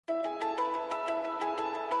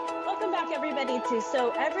everybody to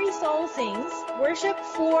So Every Soul Sings, Worship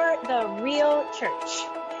for the Real Church.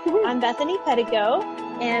 I'm Bethany Pettigo,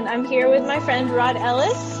 and I'm here with my friend Rod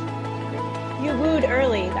Ellis. You wooed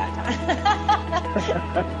early that time.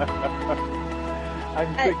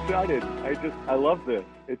 I'm so excited. I love this.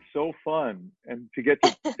 It's so fun. And to get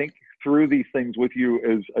to think through these things with you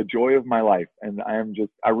is a joy of my life. And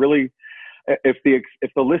if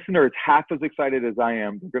the listener is half as excited as I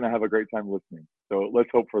am, they're going to have a great time listening. So let's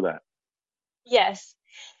hope for that. Yes,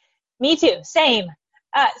 me too. Same.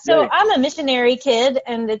 So I'm a missionary kid,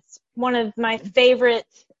 and it's one of my favorite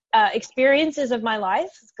experiences of my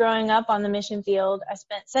life growing up on the mission field. I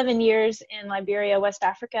spent 7 years in Liberia, West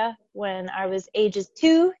Africa, when I was ages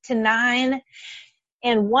 2 to 9.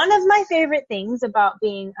 And one of my favorite things about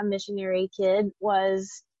being a missionary kid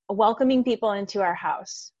was welcoming people into our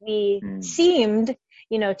house. We seemed,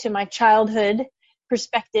 to my childhood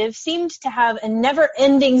perspective, seemed to have a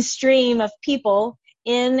never-ending stream of people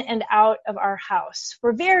in and out of our house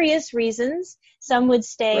for various reasons. Some would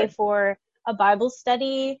stay for a Bible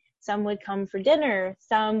study, some would come for dinner,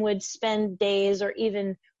 some would spend days or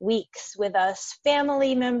even weeks with us,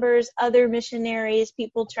 family members, other missionaries,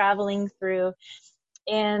 people traveling through.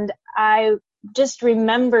 And I just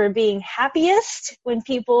remember being happiest when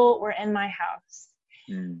people were in my house.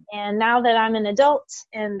 And now that I'm an adult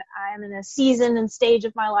and I'm in a season and stage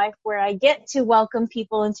of my life where I get to welcome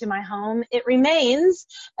people into my home, it remains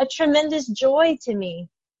a tremendous joy to me.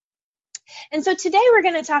 And so today we're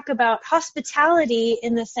going to talk about hospitality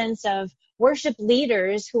in the sense of worship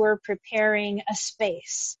leaders who are preparing a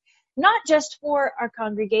space, not just for our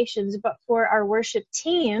congregations, but for our worship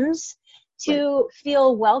teams to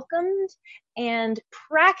feel welcomed and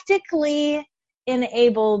practically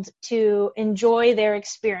enabled to enjoy their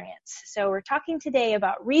experience. So we're talking today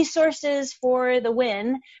about resources for the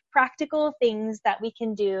win, practical things that we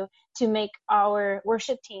can do to make our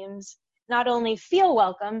worship teams not only feel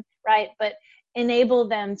welcome, right, but enable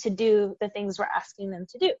them to do the things we're asking them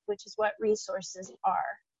to do, which is what resources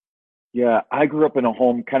are. Yeah, I grew up in a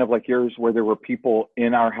home kind of like yours where there were people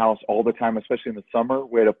in our house all the time, especially in the summer.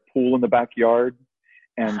 We had a pool in the backyard,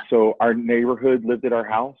 and so our neighborhood lived at our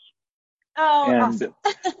house. Oh, and awesome.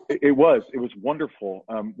 it was wonderful.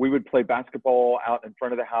 We would play basketball out in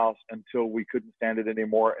front of the house until we couldn't stand it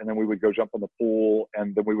anymore, and then we would go jump in the pool,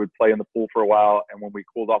 and then we would play in the pool for a while, and when we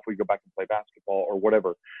cooled off, we'd go back and play basketball or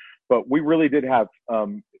whatever. But we really did have,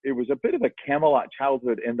 it was a bit of a Camelot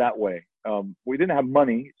childhood in that way. We didn't have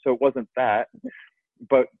money, so it wasn't that.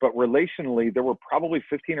 But relationally, there were probably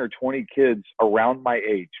 15 or 20 kids around my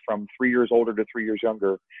age, from 3 years older to 3 years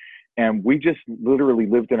younger. And we just literally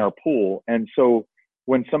lived in our pool. And so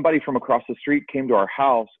when somebody from across the street came to our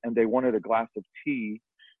house and they wanted a glass of tea,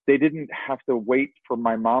 they didn't have to wait for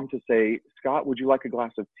my mom to say, Scott, would you like a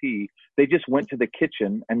glass of tea? They just went to the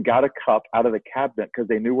kitchen and got a cup out of the cabinet because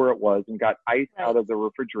they knew where it was, and got ice out of the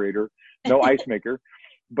refrigerator, no ice maker.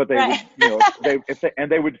 But they would,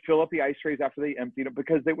 they would fill up the ice trays after they emptied them,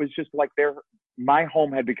 because it was just like my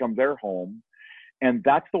home had become their home. And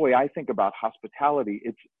that's the way I think about hospitality.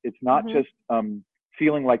 It's not just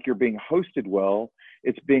feeling like you're being hosted well.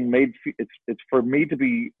 It's being made. It's for me to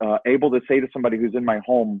be able to say to somebody who's in my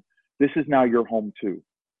home, this is now your home too.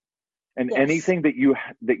 And anything that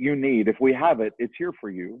you need, if we have it, it's here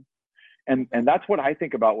for you. And that's what I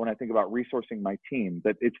think about when I think about resourcing my team.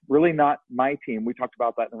 That it's really not my team. We talked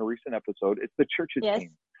about that in a recent episode. It's the church's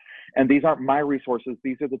team. And these aren't my resources.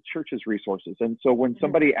 These are the church's resources. And so when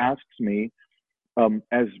somebody asks me,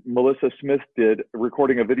 as Melissa Smith did,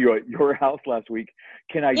 recording a video at your house last week,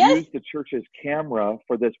 can I use the church's camera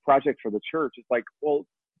for this project for the church? It's like, well,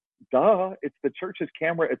 duh, it's the church's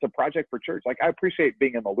camera. It's a project for church. Like, I appreciate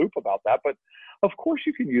being in the loop about that, but of course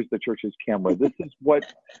you can use the church's camera. This is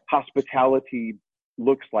what hospitality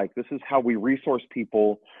looks like. This is how we resource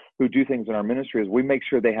people who do things in our ministry, is we make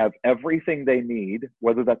sure they have everything they need,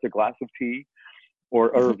 whether that's a glass of tea or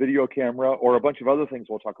a video camera or a bunch of other things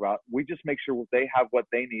we'll talk about. We just make sure they have what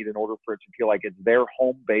they need in order for it to feel like it's their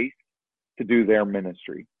home base to do their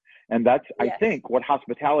ministry. And that's, I think, what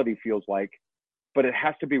hospitality feels like, but it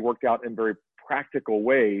has to be worked out in very practical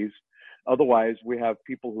ways. Otherwise, we have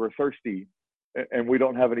people who are thirsty and we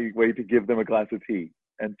don't have any way to give them a glass of tea.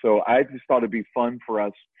 And so I just thought it'd be fun for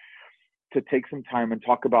us to take some time and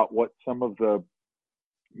talk about what some of the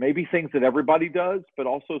maybe things that everybody does, but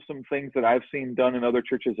also some things that I've seen done in other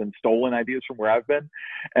churches and stolen ideas from where I've been.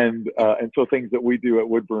 And so things that we do at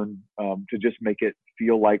Woodburn to just make it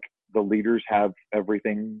feel like the leaders have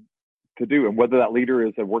everything to do. And whether that leader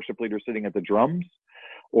is a worship leader sitting at the drums,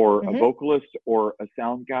 or a Mm-hmm. vocalist or a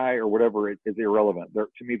sound guy or whatever is irrelevant. To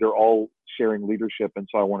me, they're all sharing leadership. And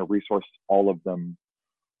so I want to resource all of them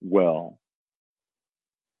well.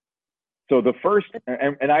 So the first,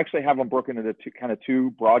 and I actually have them broken into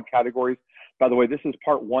two broad categories. By the way, this is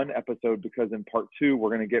part 1 episode, because in part 2,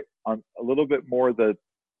 we're going to get on a little bit more the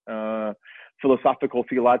philosophical,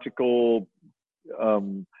 theological,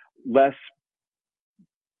 less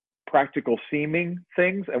practical seeming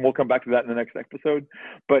things, and we'll come back to that in the next episode.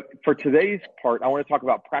 But for today's part, I want to talk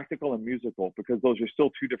about practical and musical, because those are still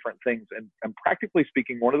 2 different things. And practically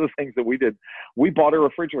speaking, one of the things that we did, we bought a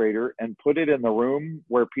refrigerator and put it in the room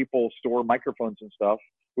where people store microphones and stuff,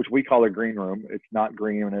 which we call a green room. It's not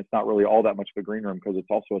green, and it's not really all that much of a green room, because it's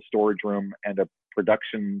also a storage room and a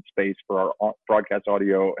production space for our broadcast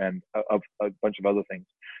audio and a bunch of other things.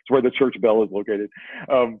 It's where the church bell is located.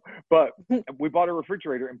 But we bought a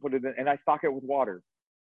refrigerator and put it in, and I stock it with water.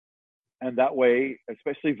 And that way,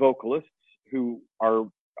 especially vocalists who are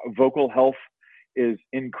vocal health is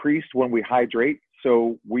increased when we hydrate.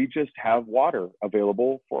 So we just have water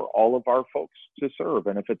available for all of our folks to serve.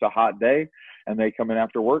 And if it's a hot day and they come in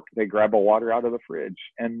after work, they grab a water out of the fridge,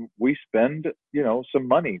 and we spend, some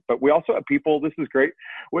money. But we also have people, this is great.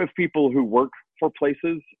 We have people who work for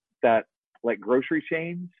places that, like grocery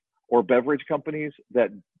chains or beverage companies, that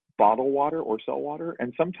bottle water or sell water.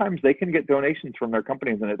 And sometimes they can get donations from their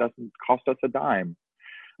companies and it doesn't cost us a dime.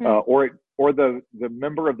 Or the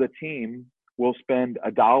member of the team will spend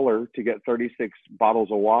 $1 to get 36 bottles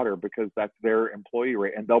of water, because that's their employee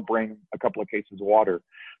rate, and they'll bring a couple of cases of water.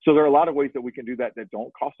 So there are a lot of ways that we can do that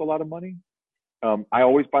don't cost a lot of money. I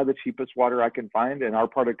always buy the cheapest water I can find. In our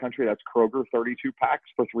part of the country, that's Kroger 32 packs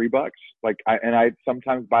for $3. I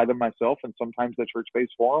sometimes buy them myself, and sometimes the church pays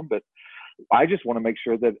for them. But I just want to make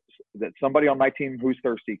sure that somebody on my team who's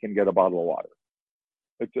thirsty can get a bottle of water.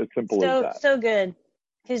 It's as simple as that. So good.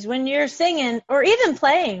 Because when you're singing or even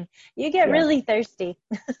playing, you get really thirsty.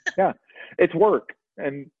 Yeah, it's work.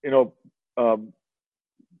 And,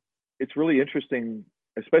 it's really interesting,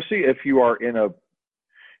 especially if you're in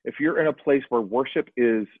a place where worship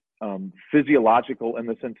is physiological, in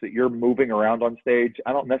the sense that you're moving around on stage.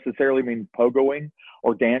 I don't necessarily mean pogoing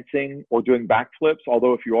or dancing or doing backflips,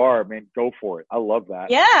 although if you are, go for it. I love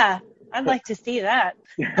that. Yeah, I'd like to see that.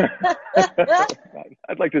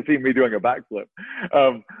 I'd like to see me doing a backflip.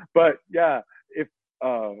 But yeah,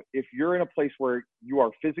 if you're in a place where you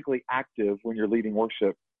are physically active when you're leading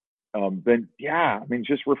worship, then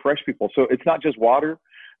just refresh people. So it's not just water.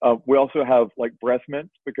 We also have like breath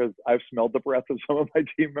mints, because I've smelled the breath of some of my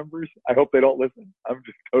team members. I hope they don't listen. I'm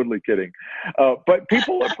just totally kidding. But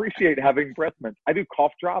people appreciate having breath mints. I do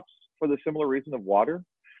cough drops for the similar reason of water.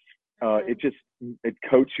 It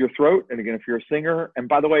coats your throat. And again, if you're a singer, and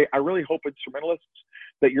by the way, I really hope instrumentalists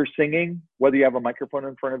that you're singing, whether you have a microphone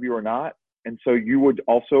in front of you or not. And so you would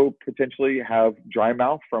also potentially have dry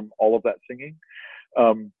mouth from all of that singing.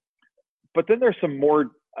 But then there's some more,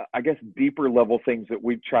 deeper level things that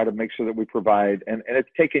we try to make sure that we provide. And it's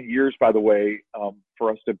taken years, by the way, for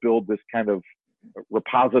us to build this kind of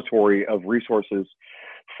repository of resources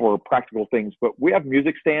for practical things. But we have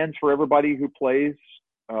music stands for everybody who plays.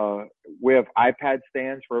 We have iPad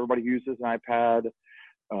stands for everybody who uses an iPad.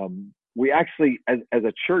 We actually, as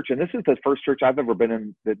a church, and this is the first church I've ever been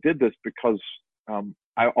in that did this, because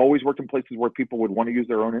I always worked in places where people would want to use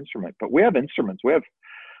their own instrument. But we have instruments. We have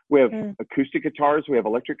acoustic guitars, we have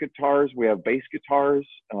electric guitars, we have bass guitars,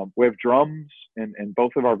 we have drums in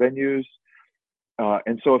both of our venues.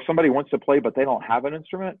 And so if somebody wants to play but they don't have an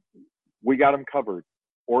instrument, we got them covered.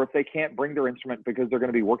 Or if they can't bring their instrument because they're going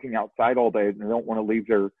to be working outside all day and they don't want to leave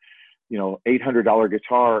their $800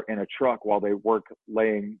 guitar in a truck while they work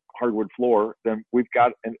laying hardwood floor, then we've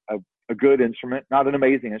got a good instrument, not an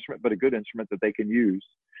amazing instrument, but a good instrument that they can use.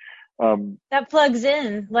 That plugs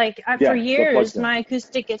in. For years, my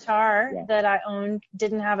acoustic guitar that I owned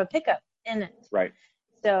didn't have a pickup in it. Right.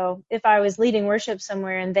 So if I was leading worship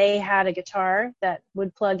somewhere and they had a guitar that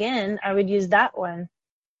would plug in, I would use that one.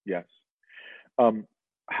 Yes.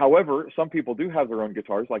 However, some people do have their own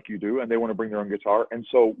guitars like you do, and they want to bring their own guitar. And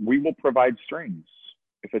so we will provide strings.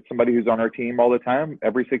 If it's somebody who's on our team all the time,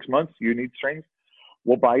 every 6 months, you need strings,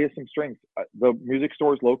 we'll buy you some strings. The music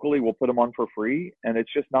stores locally will put them on for free, and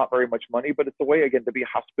it's just not very much money, but it's a way, again, to be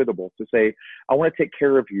hospitable, to say, I want to take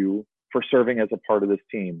care of you for serving as a part of this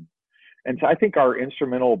team. And so I think our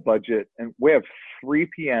instrumental budget, and we have 3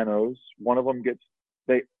 pianos. One of them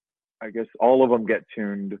all of them get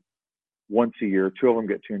tuned once a year. 2 of them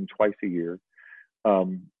get tuned twice a year.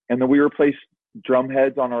 And then we replace drum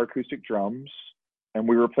heads on our acoustic drums, and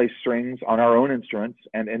we replace strings on our own instruments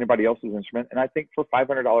and anybody else's instrument. And I think for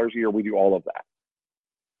 $500 a year, we do all of that.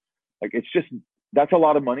 Like, it's just, that's a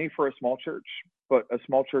lot of money for a small church, but a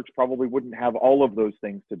small church probably wouldn't have all of those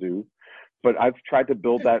things to do. But I've tried to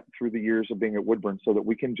build that through the years of being at Woodburn so that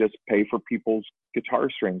we can just pay for people's guitar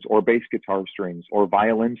strings or bass guitar strings or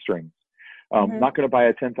violin strings. Not going to buy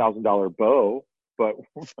a $10,000 bow, but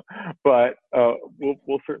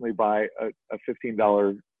we'll certainly buy a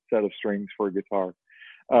 $15 set of strings for a guitar.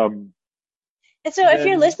 And so if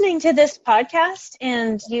you're listening to this podcast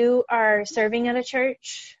and you are serving at a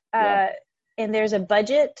church, and there's a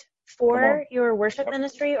budget for your worship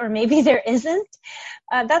ministry, or maybe there isn't,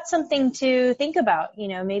 that's something to think about,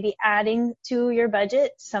 maybe adding to your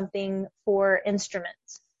budget something for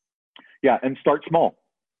instruments. Yeah, and start small.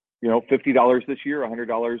 $50 this year,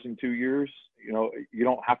 $100 in 2 years. You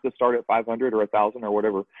don't have to start at 500 or 1,000 or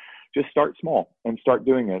whatever. Just start small and start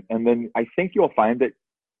doing it. And then I think you'll find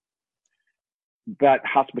that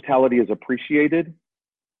hospitality is appreciated,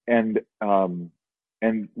 and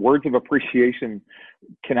words of appreciation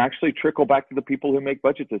can actually trickle back to the people who make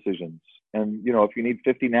budget decisions. And, if you need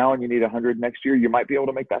 50 now and you need 100 next year, you might be able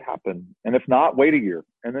to make that happen. And if not, wait a year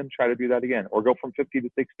and then try to do that again, or go from 50 to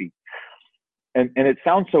 60. And it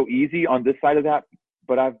sounds so easy on this side of that,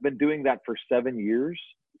 but I've been doing that for 7 years,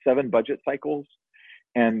 7 budget cycles.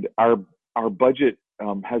 And our budget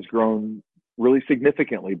has grown really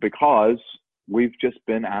significantly because we've just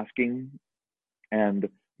been asking and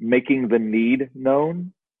making the need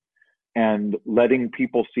known and letting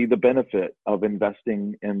people see the benefit of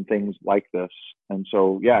investing in things like this. And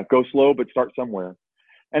so, go slow, but start somewhere.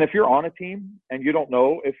 And if you're on a team and you don't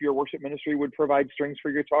know if your worship ministry would provide strings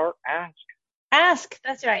for your guitar, ask. Ask.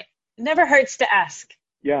 That's right. It never hurts to ask.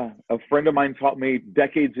 Yeah. A friend of mine taught me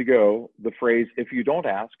decades ago the phrase, if you don't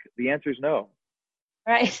ask, the answer is no.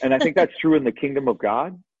 Right. And I think that's true in the kingdom of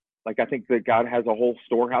God. Like, I think that God has a whole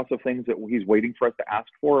storehouse of things that he's waiting for us to ask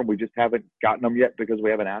for, and we just haven't gotten them yet because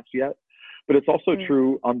we haven't asked yet. But it's also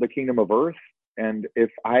true on the kingdom of earth. And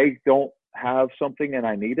if I don't have something and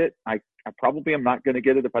I need it, I probably am not going to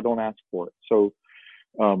get it if I don't ask for it. So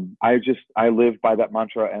I live by that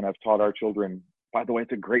mantra, and I've taught our children. By the way,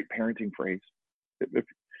 it's a great parenting phrase.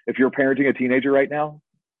 If you're parenting a teenager right now,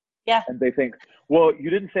 and they think, well,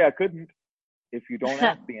 you didn't say I couldn't. If you don't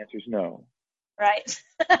ask, the answer is no. Right.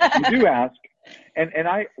 You do ask. And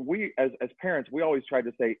we as parents, we always try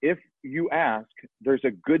to say, if you ask, there's a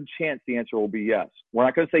good chance the answer will be yes. We're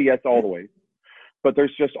not going to say yes all the way, but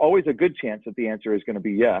there's just always a good chance that the answer is going to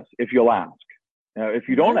be yes if you'll ask. Now, if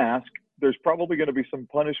you don't ask, there's probably going to be some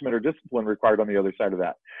punishment or discipline required on the other side of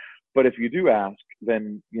that. But if you do ask,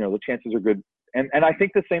 then, the chances are good. And I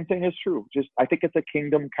think the same thing is true. I think it's a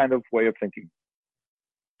kingdom kind of way of thinking.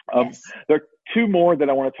 There are 2 more that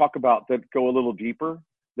I want to talk about that go a little deeper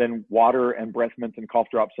than water and breath mints and cough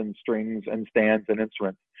drops and strings and stands and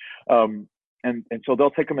instruments. And so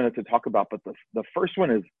they'll take a minute to talk about, but the first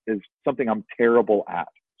one is something I'm terrible at.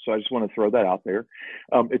 So I just want to throw that out there.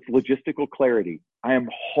 It's logistical clarity. I am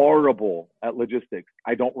horrible at logistics.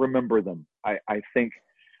 I don't remember them. I think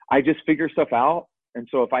I just figure stuff out. And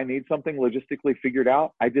so if I need something logistically figured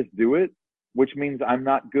out, I just do it, which means I'm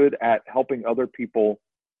not good at helping other people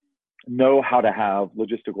know how to have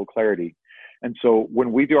logistical clarity. And so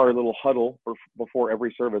when we do our little huddle before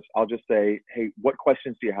every service, I'll just say, hey, what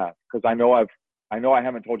questions do you have? Because I know I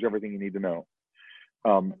haven't told you everything you need to know.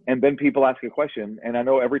 And then people ask a question, and I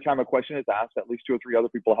know every time a question is asked, at least 2 or 3 other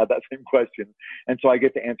people have that same question. And so I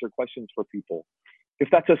get to answer questions for people. If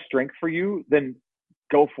that's a strength for you, then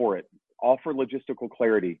go for it. Offer logistical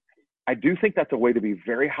clarity. I do think that's a way to be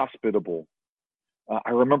very hospitable.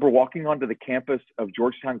 I remember walking onto the campus of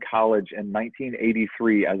Georgetown College in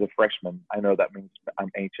 1983 as a freshman. I know that means I'm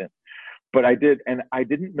ancient, but I did. And I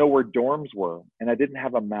didn't know where dorms were, and I didn't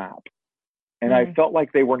have a map. And I felt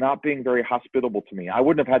like they were not being very hospitable to me. I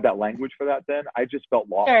wouldn't have had that language for that then. I just felt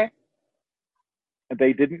lost. Sure. And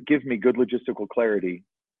they didn't give me good logistical clarity.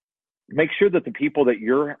 Make sure that the people that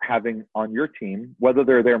you're having on your team, whether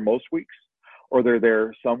they're there most weeks or they're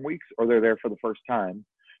there some weeks or they're there for the first time,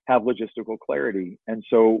 have logistical clarity. And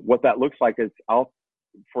so what that looks like is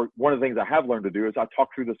for one of the things I have learned to do is I talk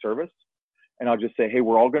through the service, and I'll just say, hey,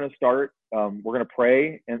 we're all going to start. We're going to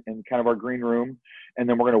pray in kind of our green room. And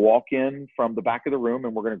then we're going to walk in from the back of the room,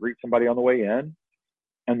 and we're going to greet somebody on the way in.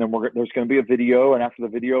 And then there's going to be a video. And after the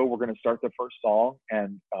video, we're going to start the first song,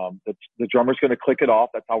 and the drummer's going to click it off.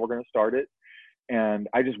 That's how we're going to start it. And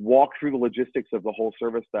I just walk through the logistics of the whole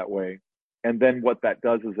service that way. And then what that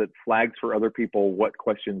does is it flags for other people what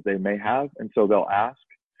questions they may have. And so they'll ask.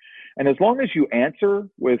 And as long as you answer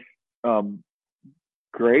with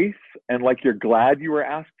grace and like you're glad you were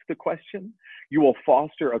asked the question, you will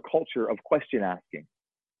foster a culture of question asking.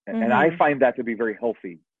 And I find that to be very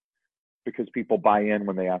healthy. because people buy in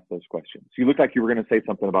when they ask those questions. You look like you were going to say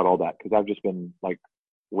something about all that, because I've just been like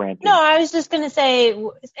ranting. No, I was just going to say,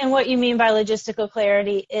 and what you mean by logistical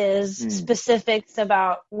clarity is specifics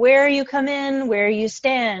about where you come in, where you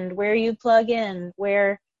stand, where you plug in,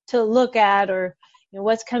 where to look at, or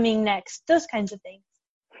what's coming next, those kinds of things.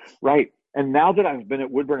 Right. And now that I've been at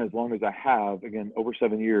Woodburn as long as I have, again, over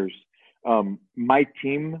 7 years, my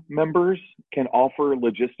team members can offer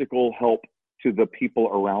logistical help to the people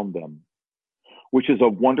around them, which is a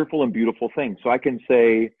wonderful and beautiful thing. So I can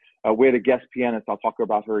say, we had a guest pianist. I'll talk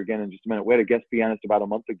about her again in just a minute. We had a guest pianist about a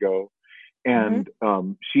month ago, and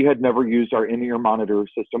she had never used our in-ear monitor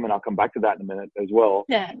system, and I'll come back to that in a minute as well.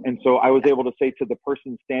 Yeah. And so I was able to say to the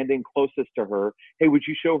person standing closest to her, hey, would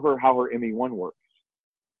you show her how her ME1 works?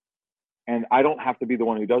 And I don't have to be the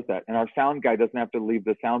one who does that. And our sound guy doesn't have to leave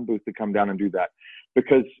the sound booth to come down and do that,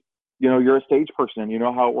 because, you're a stage person and you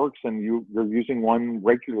know how it works, and you're using one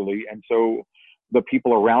regularly. And so the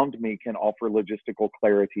people around me can offer logistical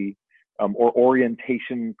clarity, or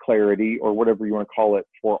orientation clarity, or whatever you want to call it,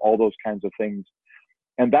 for all those kinds of things.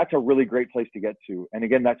 And that's a really great place to get to. And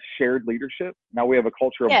again, that's shared leadership. Now we have a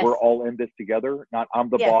culture of we're all in this together, not I'm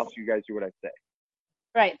the boss, you guys do what I say.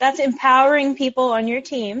 Right. That's empowering people on your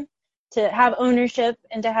team to have ownership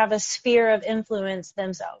and to have a sphere of influence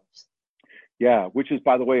themselves. Yeah, which is,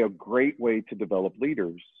 by the way, a great way to develop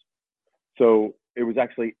leaders. So it was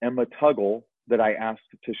actually Emma Tuggle that I asked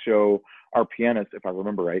to show our pianist, if I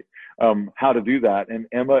remember right, how to do that. And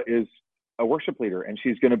Emma is a worship leader, and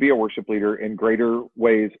she's going to be a worship leader in greater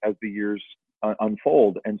ways as the years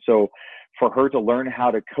unfold. And so for her to learn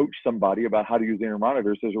how to coach somebody about how to use in-ear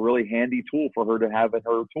monitors is a really handy tool for her to have in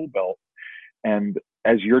her tool belt. And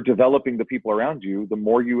as you're developing the people around you, the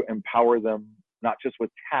more you empower them, not just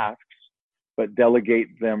with tasks, but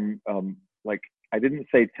delegate them. Like I didn't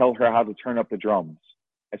say tell her how to turn up the drums.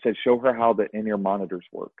 I said show her how the in-ear monitors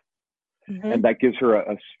work. And that gives her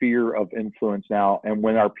a sphere of influence now. And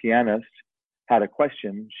when our pianist had a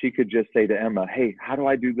question, she could just say to Emma, hey, how do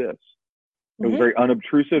I do this? It was very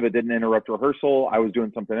unobtrusive. It didn't interrupt rehearsal. I was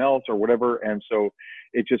doing something else or whatever. And so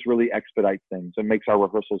it just really expedites things and makes our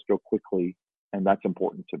rehearsals go quickly. And that's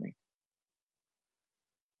important to me.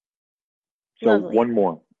 So Lovely.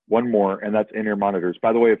 one more, and that's in-ear monitors.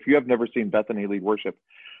 By the way, if you have never seen Bethany lead worship,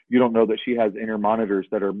 you don't know that she has in-ear monitors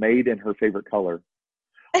that are made in her favorite color,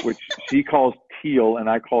 which she calls teal and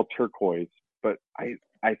I call turquoise. But I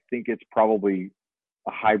think it's probably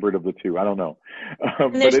a hybrid of the two. I don't know.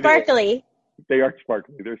 And they're sparkly. They are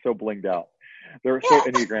sparkly. They're so blinged out. They're so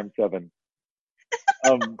Enneagram 7.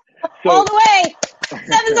 So, all the way.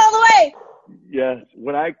 7's all the way. Yes.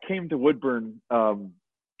 When I came to Woodburn,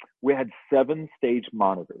 we had 7 stage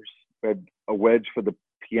monitors. We had a wedge for the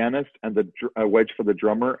pianist, and a wedge for the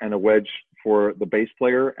drummer, and a wedge for the bass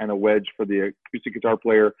player, and a wedge for the acoustic guitar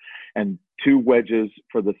player, and 2 wedges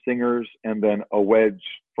for the singers, and then a wedge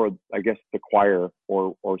for, I guess, the choir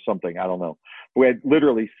or something. I don't know. We had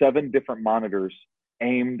literally 7 different monitors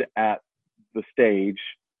aimed at the stage,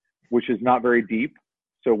 which is not very deep.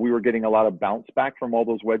 So we were getting a lot of bounce back from all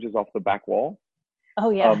those wedges off the back wall.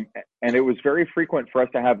 Oh, yeah. And it was very frequent for us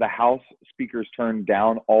to have the house speakers turned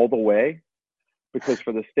down all the way, because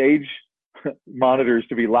for the stage monitors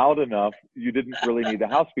to be loud enough, you didn't really need the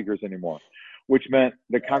house speakers anymore, which meant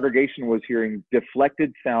the congregation was hearing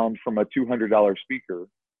deflected sound from a $200 speaker,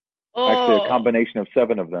 actually a combination of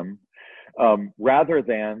 7 of them, rather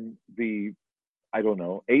than the, I don't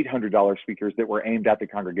know, $800 speakers that were aimed at the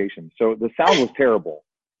congregation. So the sound was terrible.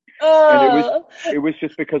 And it was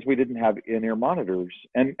just because we didn't have in-ear monitors,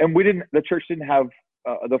 and the church didn't have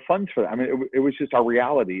the funds for that. I mean, it was just our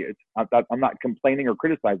reality. I'm not complaining or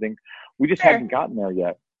criticizing. We just hadn't gotten there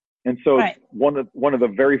yet. And so one of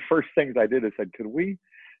the very first things I did is said, could we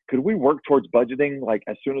work towards budgeting like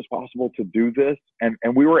as soon as possible to do this? And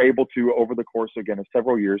we were able to, over the course again of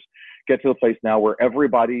several years, get to the place now where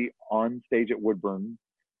everybody on stage at Woodburn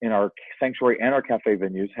in our sanctuary and our cafe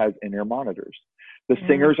venues has in-ear monitors. The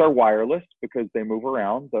singers are wireless because they move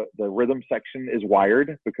around. The rhythm section is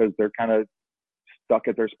wired because they're kind of stuck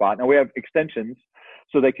at their spot. Now we have extensions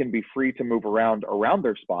so they can be free to move around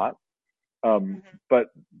their spot. But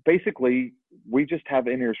basically we just have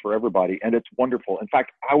in-ears for everybody, and it's wonderful. In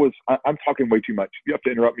fact, I'm talking way too much. You have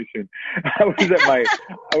to interrupt me soon. I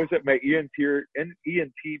was at my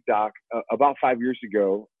ENT doc about 5 years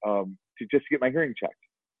ago to just get my hearing checked.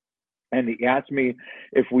 And he asked me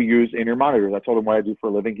if we use in-ear monitors. I told him what I do for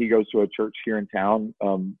a living. He goes to a church here in town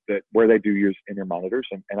where they do use in-ear monitors.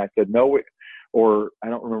 And I said, no, or I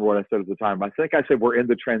don't remember what I said at the time. I think I said, we're in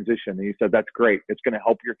the transition. And he said, that's great. It's going to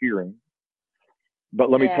help your hearing. But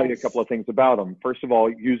let me tell you a couple of things about them. First of all,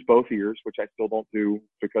 use both ears, which I still don't do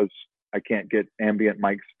because I can't get ambient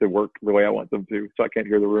mics to work the way I want them to, so I can't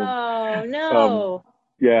hear the room. Oh, no.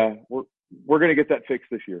 Yeah, we're going to get that fixed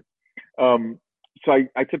this year. So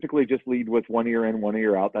I typically just lead with one ear in, one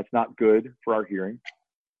ear out. That's not good for our hearing.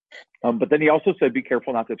 But then he also said, be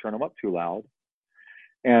careful not to turn them up too loud.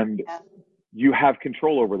 And you have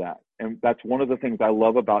control over that. And that's one of the things I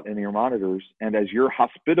love about in-ear monitors. And as you're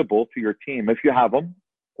hospitable to your team, if you have them,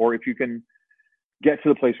 or if you can get to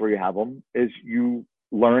the place where you have them, is you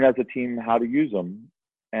learn as a team how to use them.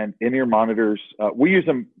 And in-ear monitors, we use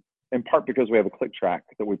them in part because we have a click track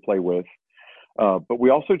that we play with. But we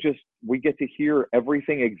also we get to hear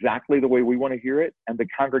everything exactly the way we want to hear it. And the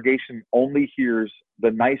congregation only hears the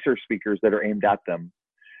nicer speakers that are aimed at them.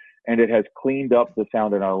 And it has cleaned up the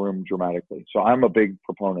sound in our room dramatically. So I'm a big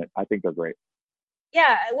proponent. I think they're great.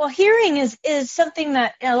 Yeah, well, hearing is something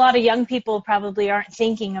that a lot of young people probably aren't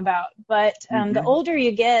thinking about. But the older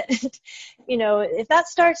you get, if that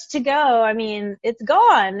starts to go, I mean, it's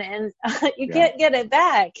gone, and you can't get it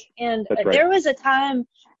back. And there was a time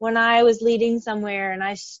when I was leading somewhere, and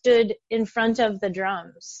I stood in front of the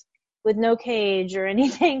drums with no cage or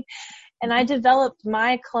anything, and I developed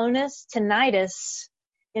myoclonus tinnitus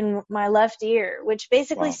in my left ear, which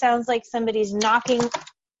basically sounds like somebody's knocking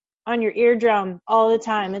on your eardrum all the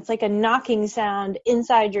time. It's like a knocking sound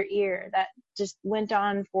inside your ear that just went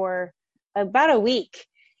on for about a week,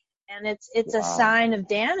 and it's a sign of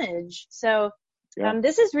damage. So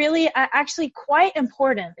this is really actually quite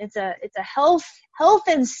important. It's a health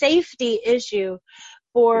and safety issue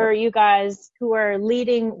for you guys who are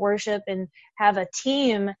leading worship and have a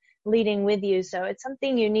team leading with you. So it's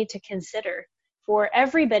something you need to consider for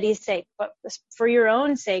everybody's sake, but for your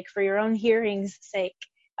own sake, for your own hearing's sake.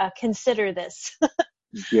 Consider this.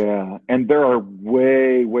 Yeah, and there are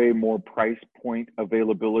way, way more price point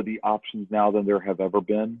availability options now than there have ever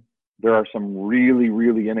been. There are some really,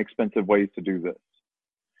 really inexpensive ways to do this.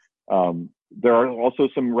 There are also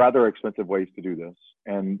some rather expensive ways to do this,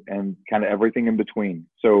 and kind of everything in between.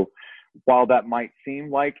 So while that might seem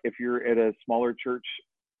like if you're at a smaller church,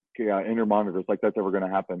 in-ear monitors, like that's ever going to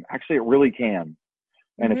happen, actually it really can.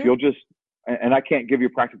 And if you'll just, and I can't give you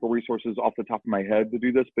practical resources off the top of my head to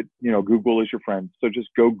do this, but Google is your friend. So just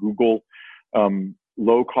go Google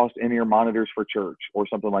low cost in-ear monitors for church or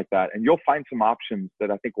something like that, and you'll find some options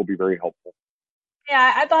that I think will be very helpful.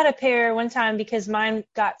 Yeah, I bought a pair one time because mine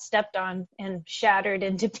got stepped on and shattered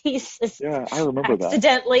into pieces. Yeah, I remember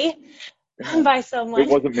accidentally by someone. It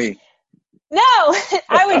wasn't me. No,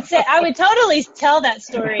 I would totally tell that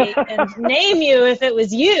story and name you if it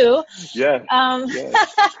was you. Yes.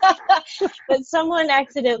 But someone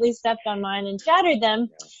accidentally stepped on mine and shattered them.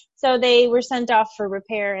 Yeah. So they were sent off for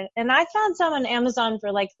repair. And I found some on Amazon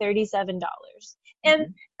for like $37.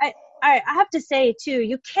 And I have to say too,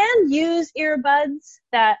 you can use earbuds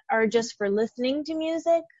that are just for listening to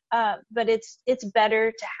music. But it's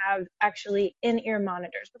better to have actually in-ear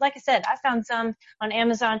monitors. But like I said, I found some on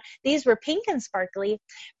Amazon. These were pink and sparkly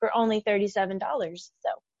for only $37. So.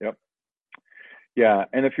 Yep. Yeah,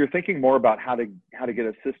 and if you're thinking more about how to get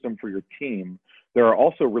a system for your team, there are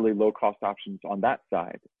also really low cost options on that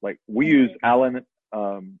side. Like we use Allen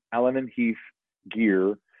and Heath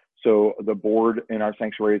gear. So the board in our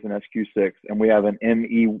sanctuary is an SQ6, and we have an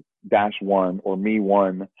ME-1 or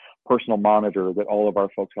Me1 personal monitor that all of our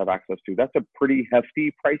folks have access to. That's a pretty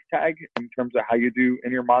hefty price tag in terms of how you do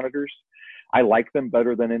in-ear monitors. I like them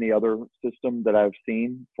better than any other system that I've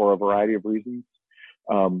seen for a variety of reasons.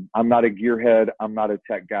 I'm not a gearhead. I'm not a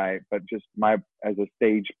tech guy, but just as a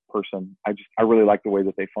stage person, I really like the way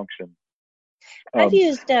that they function. I've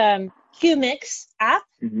used QMix app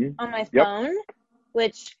on my phone,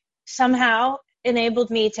 which somehow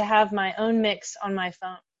enabled me to have my own mix on my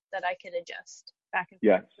phone that I could adjust back and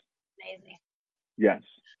forth. Yes. Amazing. Yes.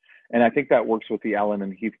 And I think that works with the Allen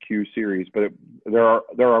and Heath Q series, but there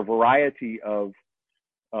are a variety of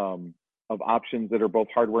options that are both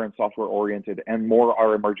hardware and software oriented, and more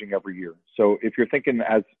are emerging every year. So if you're thinking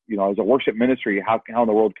as a worship ministry, how in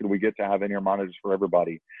the world could we get to have in-ear monitors for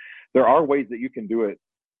everybody? There are ways that you can do it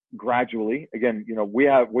gradually. Again, we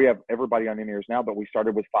have everybody on in-ears now, but we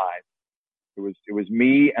started with 5. It was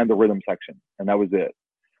me and the rhythm section, and that was it.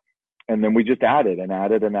 And then we just added,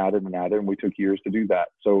 and we took years to do that.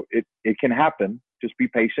 So it can happen. Just be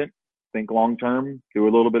patient, think long term, do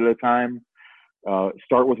a little bit at a time.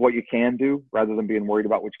 Start with what you can do rather than being worried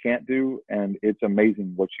about what you can't do. And it's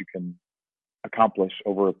amazing what you can accomplish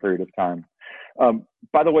over a period of time.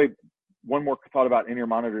 By the way, one more thought about in-ear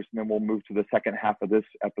monitors, and then we'll move to the second half of this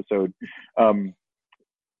episode.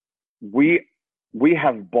 We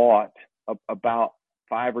have bought about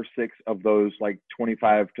 5 or 6 of those like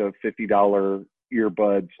 $25 to $50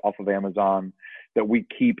 earbuds off of Amazon that we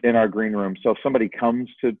keep in our green room. So if somebody comes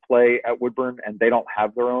to play at Woodburn and they don't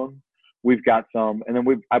have their own, we've got some. And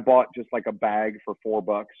then I bought just like a bag for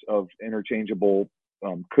 $4 of interchangeable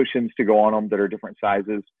cushions to go on them that are different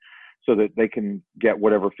sizes so that they can get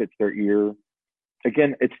whatever fits their ear.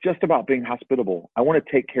 Again, it's just about being hospitable. I want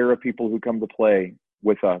to take care of people who come to play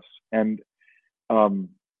with us. And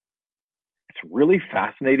it's really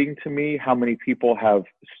fascinating to me how many people have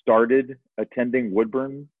started attending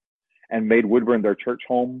Woodburn and made Woodburn their church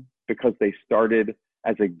home because they started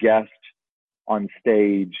as a guest on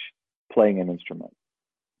stage playing an instrument.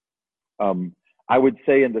 I would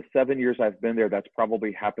say in the 7 years I've been there, that's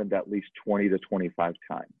probably happened at least 20 to 25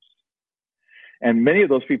 times. And many of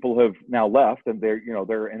those people have now left, and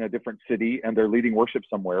they're in a different city and they're leading worship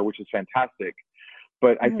somewhere, which is fantastic.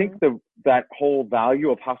 But I think that whole value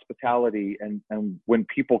of hospitality and when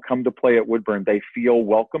people come to play at Woodburn, they feel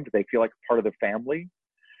welcomed. They feel like part of the family.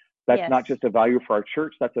 That's not just a value for our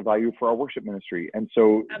church. That's a value for our worship ministry. And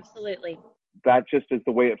so absolutely, that just is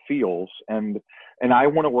the way it feels. And I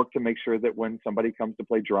want to work to make sure that when somebody comes to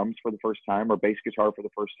play drums for the first time or bass guitar for the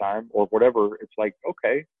first time or whatever, it's like,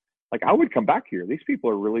 okay, like I would come back here. These people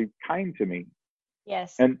are really kind to me.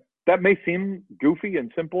 Yes. And that may seem goofy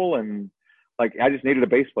and simple and like, I just needed a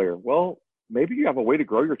bass player. Well, maybe you have a way to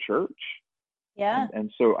grow your church. Yeah.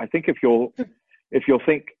 And so I think if you'll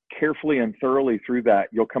think carefully and thoroughly through that,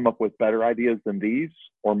 you'll come up with better ideas than these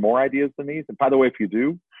or more ideas than these. And by the way, if you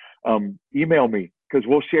do, email me because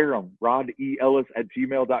we'll share them.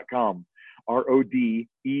 rodeellis@gmail.com,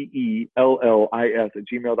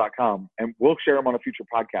 RODEELLIS@gmail.com. And we'll share them on a future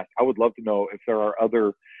podcast. I would love to know if there are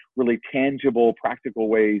other really tangible, practical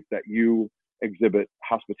ways that you exhibit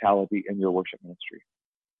hospitality in your worship ministry.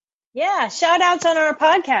 Yeah. Shout outs on our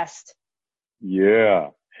podcast.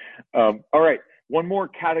 Yeah. All right. One more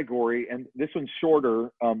category, and this one's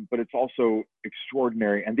shorter, but it's also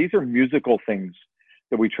extraordinary. And these are musical things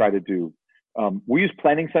that we try to do. We use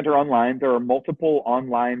Planning Center Online. There are multiple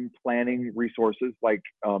online planning resources like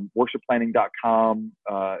worshipplanning.com.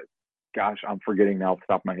 Gosh, I'm forgetting now off the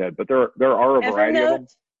top of my head, but there are a variety of them.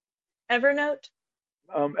 Evernote?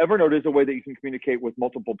 Evernote is a way that you can communicate with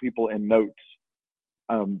multiple people in notes.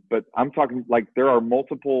 But I'm talking like there are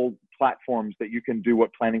multiple platforms that you can do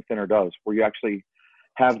what Planning Center does, where you actually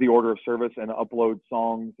have the order of service and upload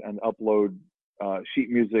songs and upload sheet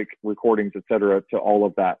music recordings, etc., to all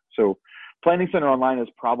of that. So Planning Center Online is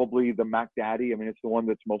probably the Mac Daddy. I mean, it's the one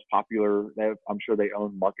that's most popular. I'm sure they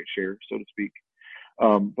own market share, so to speak.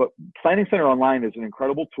 But Planning Center Online is an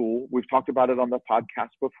incredible tool. We've talked about it on the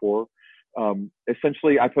podcast before.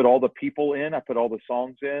 Essentially, I put all the people in, I put all the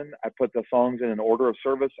songs in, I put the songs in an order of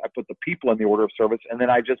service, I put the people in the order of service, and then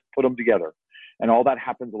I just put them together. And all that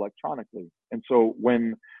happens electronically. And so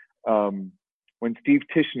when Steve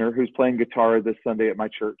Tishner, who's playing guitar this Sunday at my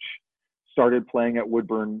church, started playing at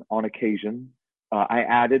Woodburn on occasion, I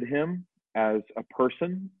added him as a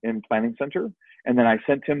person in Planning Center, and then I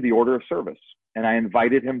sent him the order of service, and I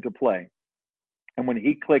invited him to play. And when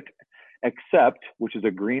he clicked accept, which is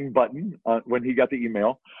a green button, when he got the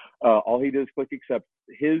email, all he did is click accept.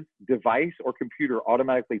 His device or computer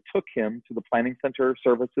automatically took him to the Planning Center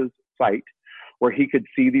Services site where he could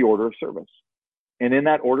see the order of service. And in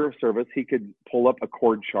that order of service, he could pull up a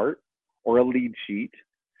chord chart or a lead sheet.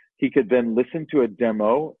 He could then listen to a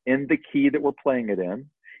demo in the key that we're playing it in.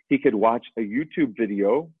 He could watch a YouTube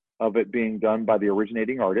video of it being done by the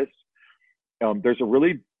originating artist. There's a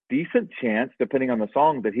really decent chance, depending on the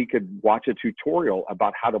song, that he could watch a tutorial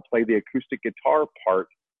about how to play the acoustic guitar part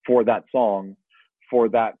for that song, for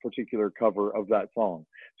that particular cover of that song.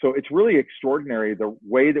 So it's really extraordinary the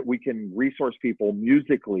way that we can resource people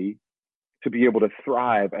musically to be able to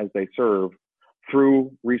thrive as they serve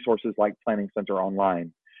through resources like Planning Center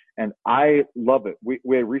Online. And I love it.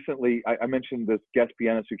 We recently, I mentioned this guest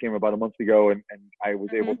pianist who came about a month ago, and I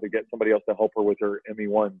was able to get somebody else to help her with her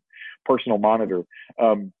ME1 personal monitor.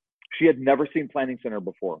 She had never seen Planning Center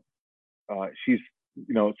before. She's,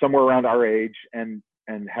 somewhere around our age and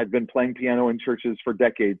had been playing piano in churches for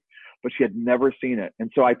decades, but she had never seen it.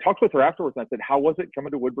 And so I talked with her afterwards and I said, how was it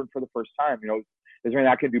coming to Woodburn for the first time? Is there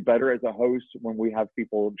anything I can do better as a host when we have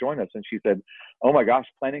people join us? And she said, oh my gosh,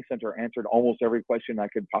 Planning Center answered almost every question I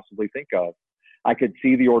could possibly think of. I could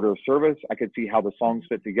see the order of service. I could see how the songs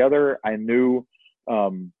fit together. I knew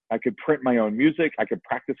I could print my own music. I could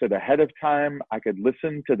practice it ahead of time. I could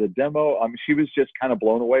listen to the demo. She was just kind of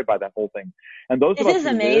blown away by that whole thing. And those of us who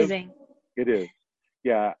amazing. It is.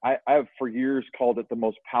 Yeah. I have for years called it the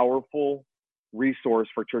most powerful resource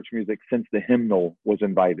for church music since the hymnal was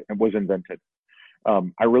invented.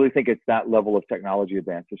 I really think it's that level of technology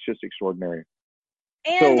advance. It's just extraordinary.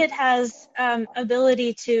 And it has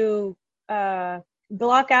ability to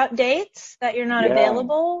block out dates that you're not Yeah.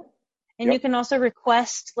 available. And Yep. you can also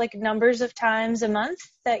request like numbers of times a month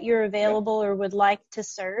that you're available or would like to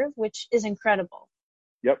serve, which is incredible.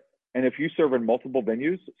 Yep. And if you serve in multiple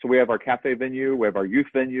venues, so we have our cafe venue, we have our youth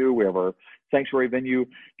venue, we have our sanctuary venue,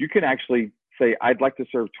 you can actually say, I'd like to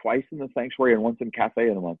serve twice in the sanctuary and once in cafe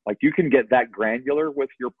in a month. Like you can get that granular with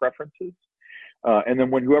your preferences. And then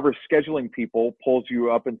when whoever's scheduling people pulls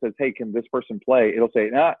you up and says, hey, can this person play? It'll say,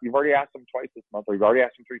 nah, you've already asked them twice this month, or you've already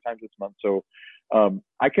asked them 3 times this month. So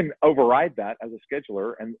I can override that as a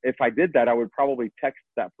scheduler. And if I did that, I would probably text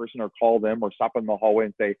that person or call them or stop in the hallway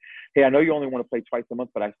and say, hey, I know you only want to play twice a month,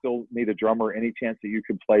 but I still need a drummer. Any chance that you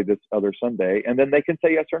could play this other Sunday? And then they can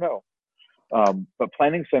say yes or no. But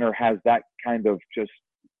Planning Center has that kind of just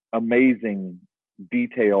amazing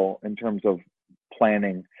detail in terms of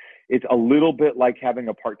planning. It's a little bit like having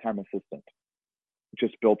a part-time assistant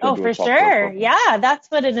just built into for a software sure. program. Yeah, that's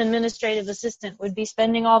what an administrative assistant would be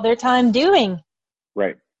spending all their time doing.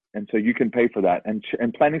 Right. And so you can pay for that. And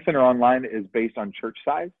Planning Center Online is based on church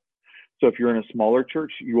size. So if you're in a smaller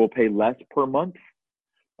church, you will pay less per month.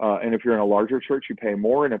 And if you're in a larger church, you pay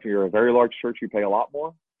more. And if you're a very large church, you pay a lot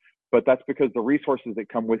more. But that's because the resources that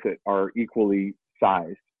come with it are equally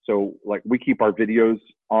sized. So like we keep our videos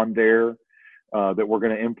on there that we're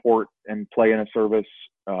going to import and play in a service.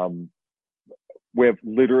 We have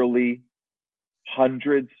literally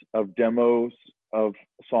hundreds of demos of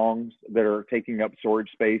songs that are taking up storage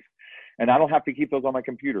space, and I don't have to keep those on my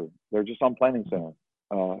computer. They're just on Planning Center,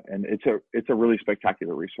 and it's a really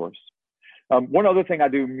spectacular resource. One other thing I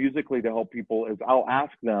do musically to help people is I'll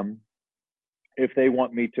ask them if they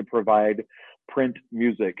want me to provide print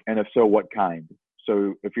music, and if so, what kind.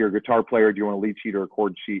 So if you're a guitar player, do you want a lead sheet or a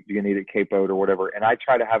chord sheet? Do you need it capoed or whatever? And I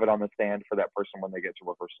try to have it on the stand for that person when they get to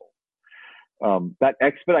rehearsal. That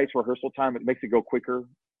expedites rehearsal time. It makes it go quicker.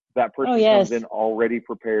 That person comes in already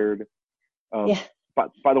prepared.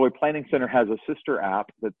 But by the way, Planning Center has a sister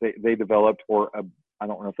app that they developed, I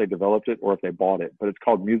don't know if they developed it or if they bought it, but it's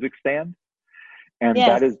called Music Stand. And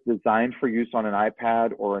that is designed for use on an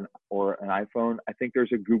iPad or an iPhone. I think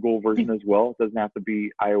there's a Google version as well. It doesn't have to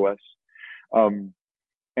be iOS.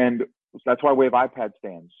 And that's why we have iPad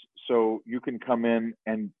stands. So you can come in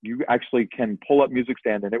and you actually can pull up Music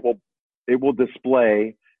Stand, and it will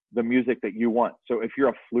display the music that you want. So if you're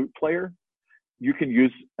a flute player, you can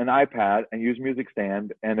use an iPad and use Music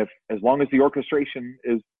Stand. And as long as the orchestration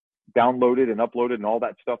is downloaded and uploaded and all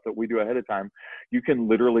that stuff that we do ahead of time, you can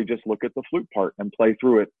literally just look at the flute part and play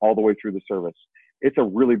through it all the way through the service. It's a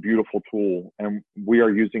really beautiful tool, and we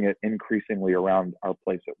are using it increasingly around our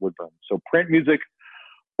place at Woodburn. So print music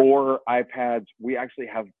or iPads. We actually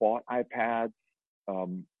have bought iPads.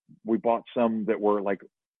 We bought some that were like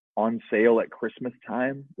on sale at Christmas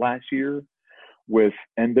time last year with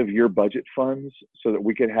end of year budget funds so that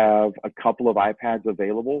we could have a couple of iPads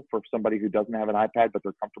available for somebody who doesn't have an iPad, but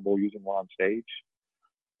they're comfortable using one on stage.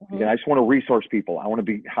 And I just want to resource people. I want to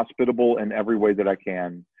be hospitable in every way that I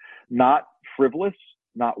can, not frivolous,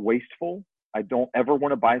 not wasteful. I don't ever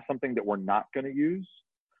want to buy something that we're not going to use,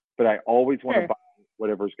 but I always want to buy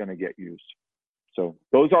whatever's going to get used. So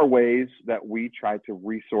those are ways that we try to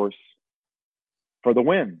resource for the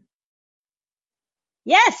win.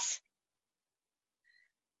 Yes.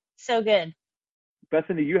 So good.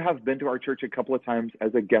 Bethany, you have been to our church a couple of times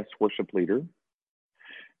as a guest worship leader,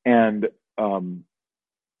 and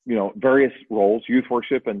various roles, youth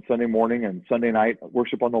worship and Sunday morning and Sunday night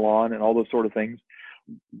worship on the lawn and all those sort of things.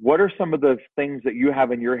 What are some of the things that you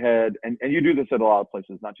have in your head? And you do this at a lot of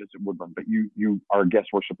places, not just at Woodburn, but you are a guest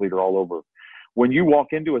worship leader all over. When you walk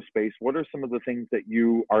into a space, what are some of the things that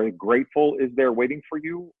you are grateful is there waiting for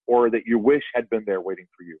you, or that you wish had been there waiting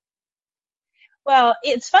for you? Well,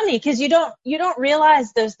 it's funny because you don't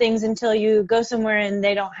realize those things until you go somewhere and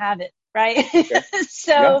they don't have it, right? Okay.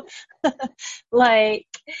 So, like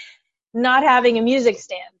not having a music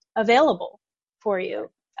stand available for you.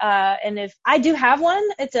 And if I do have one,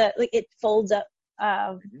 it folds up.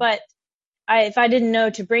 But if I didn't know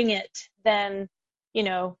to bring it, then,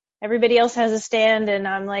 everybody else has a stand and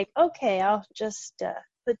I'm like, okay, I'll just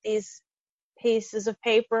put these pieces of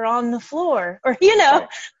paper on the floor, or,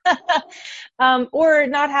 or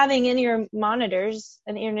not having in-ear monitors,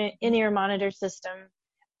 an in-ear monitor system,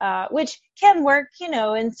 which can work,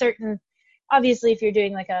 in certain, obviously if you're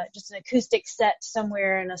doing like just an acoustic set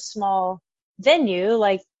somewhere in a small venue,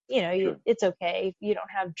 like, it's okay. You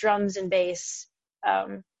don't have drums and bass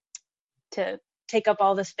to take up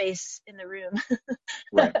all the space in the room.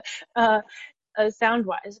 Right. sound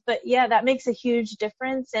wise. But yeah, that makes a huge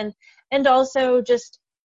difference. And also just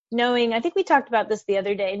knowing, I think we talked about this the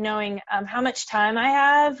other day, knowing how much time I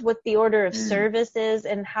have, what the order of service is,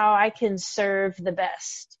 and how I can serve the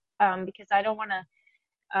best. Because I don't want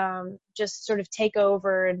to just sort of take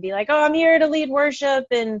over and be like, oh, I'm here to lead worship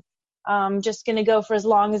and just going to go for as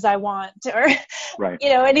long as I want, or, right.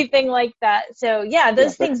 Anything like that. So yeah,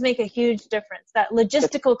 those things make a huge difference. That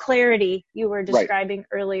logistical clarity you were describing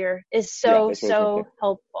earlier is so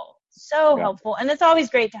helpful. So helpful. And it's always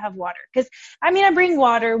great to have water, because I bring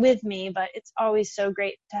water with me, but it's always so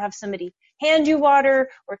great to have somebody hand you water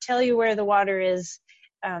or tell you where the water is.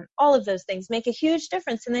 All of those things make a huge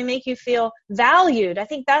difference, and they make you feel valued. I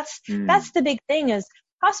think that's the big thing, is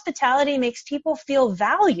hospitality makes people feel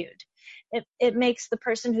valued. It makes the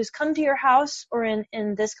person who's come to your house, or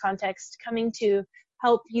in this context, coming to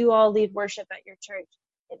help you all lead worship at your church,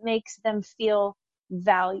 it makes them feel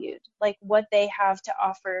valued, like what they have to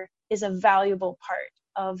offer is a valuable part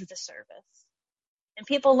of the service. And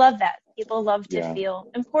people love that. People love to feel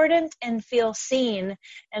important and feel seen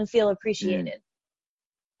and feel appreciated.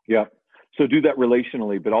 Yeah. So do that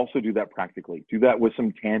relationally, but also do that practically. Do that with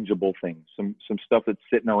some tangible things, some stuff that's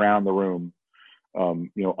sitting around the room,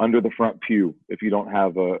 under the front pew, if you don't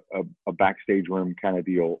have a backstage room kind of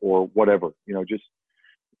deal, or whatever, just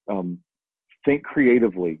think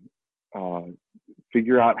creatively,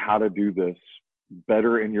 figure out how to do this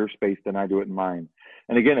better in your space than I do it in mine.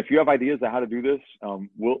 And again, if you have ideas on how to do this,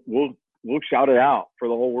 we'll shout it out for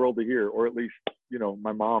the whole world to hear, or at least,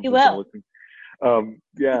 my mom will listen.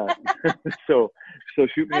 So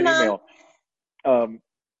shoot me an email.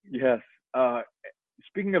 Yes.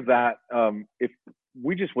 Speaking of that, if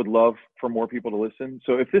we just would love for more people to listen.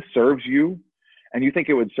 So if this serves you and you think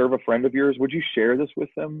it would serve a friend of yours, would you share this with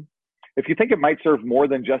them? If you think it might serve more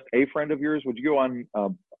than just a friend of yours, would you go on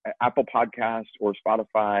Apple Podcasts or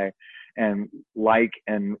Spotify and like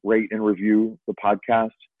and rate and review the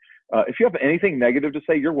podcast? If you have anything negative to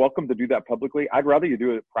say, you're welcome to do that publicly. I'd rather you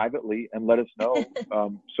do it privately and let us know.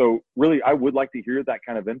 So really, I would like to hear that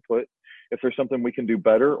kind of input. If there's something we can do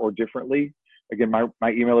better or differently. Again,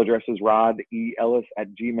 my email address is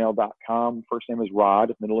rodellis@gmail.com. First name is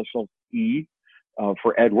Rod, middle initial E,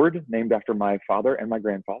 for Edward, named after my father and my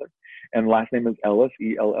grandfather. And last name is Ellis,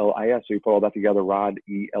 Ellis. So you put all that together,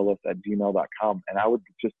 rodellis@gmail.com. And I would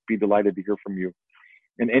just be delighted to hear from you.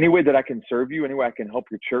 In any way that I can serve you, any way I can help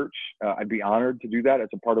your church, I'd be honored to do that.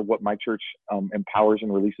 It's a part of what my church empowers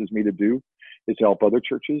and releases me to do, is to help other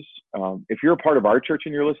churches. If you're a part of our church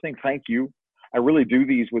and you're listening, thank you. I really do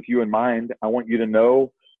these with you in mind. I want you to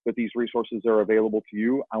know that these resources are available to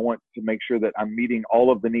you. I want to make sure that I'm meeting all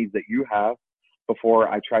of the needs that you have before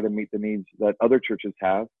I try to meet the needs that other churches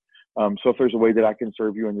have. So if there's a way that I can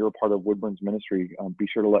serve you and you're a part of Woodburn's ministry, be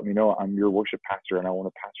sure to let me know. I'm your worship pastor, and I want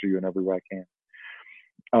to pastor you in every way I can.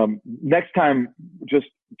 Next time, just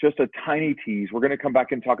a tiny tease. We're going to come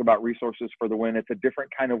back and talk about resources for the win. It's a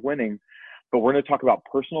different kind of winning, but we're going to talk about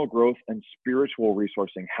personal growth and spiritual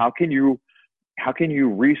resourcing. How can you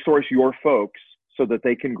resource your folks so that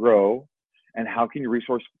they can grow, and how can you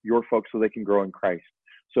resource your folks so they can grow in Christ?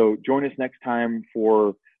 So join us next time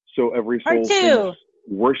for So Every Soul Sings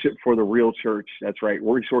Worship for the Real Church. That's right.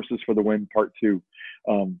 Resources for the Win, Part 2.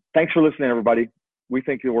 Thanks for listening, everybody. We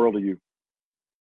think the world of you.